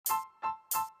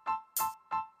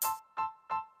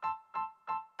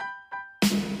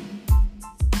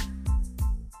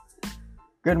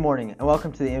Good morning and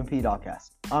welcome to the MP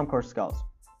Dogcast. I'm Course Skulls.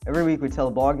 Every week we tell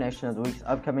the Bulldog Nation of the week's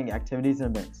upcoming activities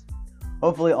and events.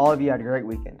 Hopefully all of you had a great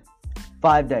weekend.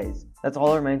 5 days. That's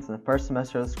all that remains in the first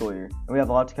semester of the school year, and we have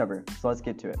a lot to cover, so let's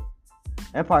get to it.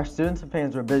 Empire students and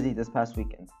fans were busy this past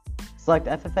weekend. Select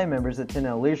FFA members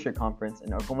attended a leadership conference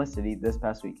in Oklahoma City this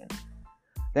past weekend.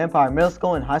 The Empire middle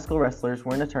school and high school wrestlers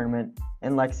were in a tournament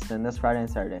in Lexington this Friday and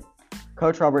Saturday.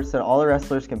 Coach Roberts said all the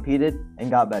wrestlers competed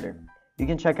and got better. You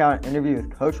can check out an interview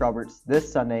with Coach Roberts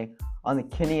this Sunday on the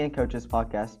Kenny and Coaches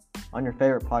podcast on your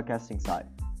favorite podcasting site.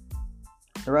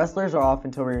 The wrestlers are off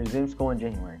until we resume school in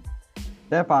January.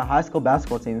 The Empire High School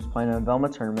basketball team is playing in a Velma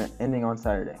tournament ending on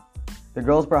Saturday. The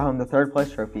girls brought home the third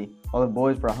place trophy, while the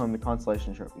boys brought home the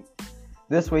consolation trophy.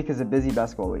 This week is a busy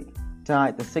basketball week.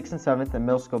 Tonight, the 6th and 7th and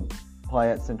middle school play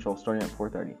at Central starting at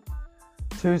 4:30.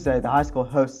 Tuesday, the high school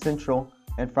hosts Central,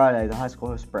 and Friday, the high school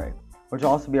hosts Spray, which will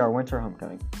also be our winter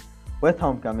homecoming. With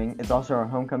homecoming, it's also our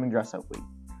homecoming dress-up week.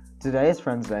 Today is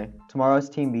Friends Day, tomorrow is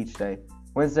Team Beach Day,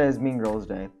 Wednesday is Mean Girls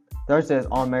Day, Thursday is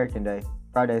All-American Day,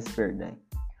 Friday is Spirit Day.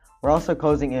 We're also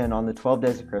closing in on the 12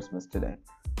 days of Christmas today.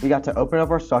 We got to open up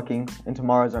our stockings, and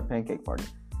tomorrow is our pancake party.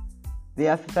 The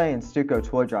FFA and Stuco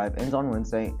Toy Drive ends on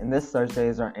Wednesday, and this Thursday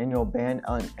is our annual band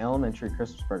and elementary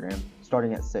Christmas program,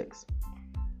 starting at 6.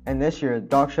 And this year,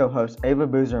 Dog Show host Ava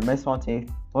Boozer and Mace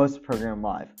Monteith will host the program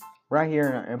live, right here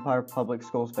in our Empire Public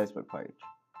Schools Facebook page.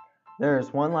 There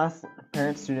is one last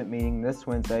parent-student meeting this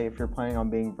Wednesday if you're planning on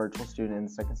being a virtual student in the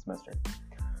second semester.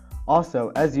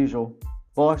 Also, as usual,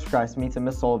 Bulldogs for Christ meets in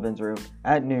Miss Sullivan's room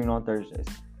at noon on Thursdays.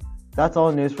 That's all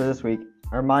the news for this week.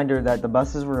 A reminder that the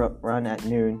buses will run at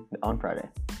noon on Friday.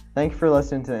 Thank you for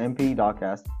listening to the MP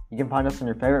Dogcast. You can find us on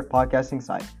your favorite podcasting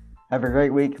site. Have a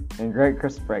great week and a great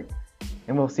Christmas break.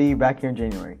 And we'll see you back here in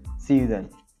January. See you then.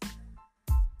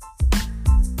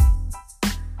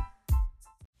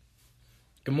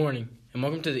 Good morning, and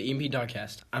welcome to the EMP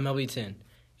Dogcast. I'm LB10.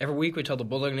 Every week we tell the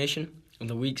Bulldog Nation of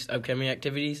the week's upcoming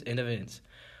activities and events.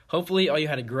 Hopefully all you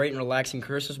had a great and relaxing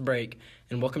Christmas break,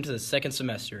 and welcome to the second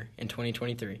semester in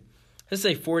 2023. This is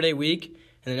a 4-day week,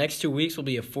 and the next 2 weeks will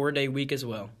be a 4-day week as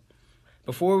well.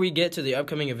 Before we get to the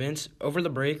upcoming events, over the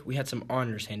break we had some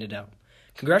honors handed out.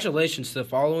 Congratulations to the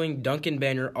following Duncan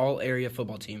Banner All-Area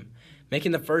football team.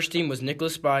 Making the first team was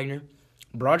Nicholas Spigner,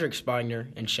 Broderick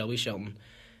Spigner, and Shelby Shelton.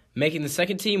 Making the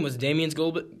second team was Damian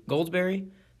Goldsberry,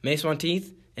 Mace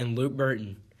Monteith, and Luke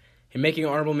Burton. And making an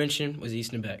honorable mention was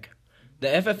Easton Beck. The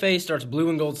FFA starts blue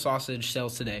and gold sausage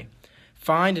sales today.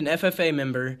 Find an FFA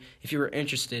member if you are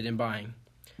interested in buying.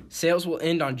 Sales will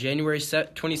end on January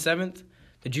 27th.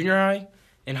 The junior high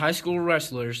and high school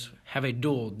wrestlers have a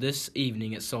duel this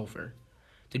evening at Sulphur.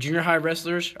 The junior high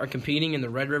wrestlers are competing in the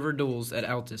Red River Duels at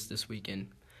Altus this weekend.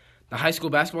 The high school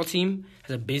basketball team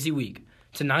has a busy week.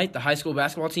 Tonight, the high school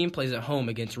basketball team plays at home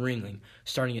against Ringling,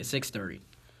 starting at 6:30.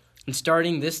 And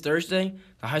starting this Thursday,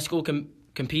 the high school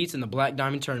competes in the Black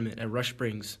Diamond Tournament at Rush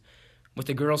Springs, with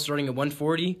the girls starting at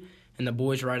 1:40 and the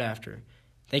boys right after.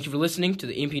 Thank you for listening to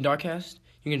the EMP Dogcast.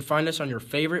 You can find us on your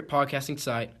favorite podcasting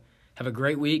site. Have a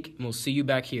great week, and we'll see you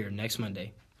back here next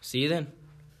Monday. See you then.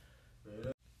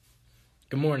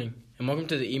 Good morning, and welcome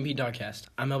to the EMP Dogcast.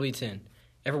 I'm LB10.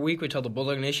 Every week we tell the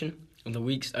Bulldog Nation of the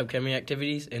week's upcoming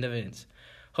activities and events.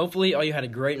 Hopefully all you had a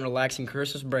great and relaxing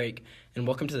Christmas break, and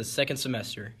welcome to the second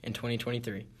semester in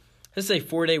 2023. This is a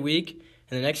 4-day week,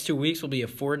 and the next 2 weeks will be a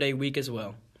 4-day week as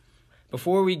well.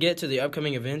 Before we get to the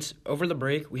upcoming events, over the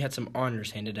break we had some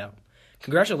honors handed out.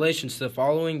 Congratulations to the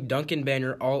following Duncan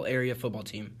Banner All-Area football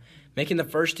team. Making the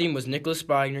first team was Nicholas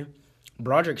Spigner,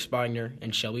 Broderick Spigner,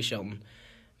 and Shelby Shelton.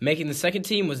 Making the second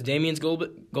team was Damian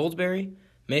Goldsberry,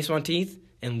 Mace Monteith,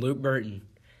 and Luke Burton.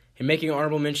 And making an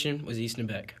honorable mention was Easton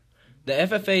Beck. The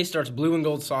FFA starts blue and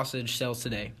gold sausage sales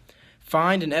today.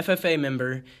 Find an FFA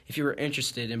member if you are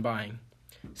interested in buying.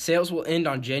 Sales will end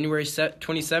on January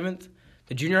 27th.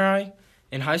 The junior high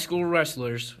and high school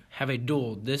wrestlers have a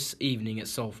duel this evening at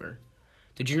Sulphur.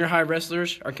 The junior high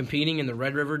wrestlers are competing in the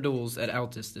Red River Duels at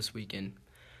Altus this weekend.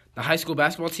 The high school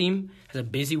basketball team has a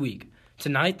busy week.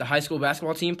 Tonight, the high school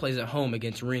basketball team plays at home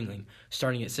against Ringling,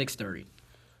 starting at 6:30.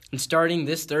 And starting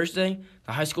this Thursday,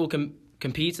 the high school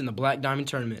competes in the Black Diamond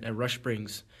Tournament at Rush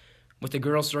Springs, with the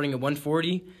girls starting at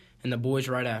 1:40 and the boys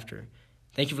right after.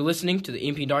 Thank you for listening to the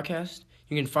EMP Dogcast.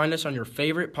 You can find us on your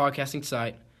favorite podcasting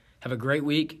site. Have a great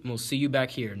week, and we'll see you back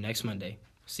here next Monday.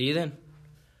 See you then.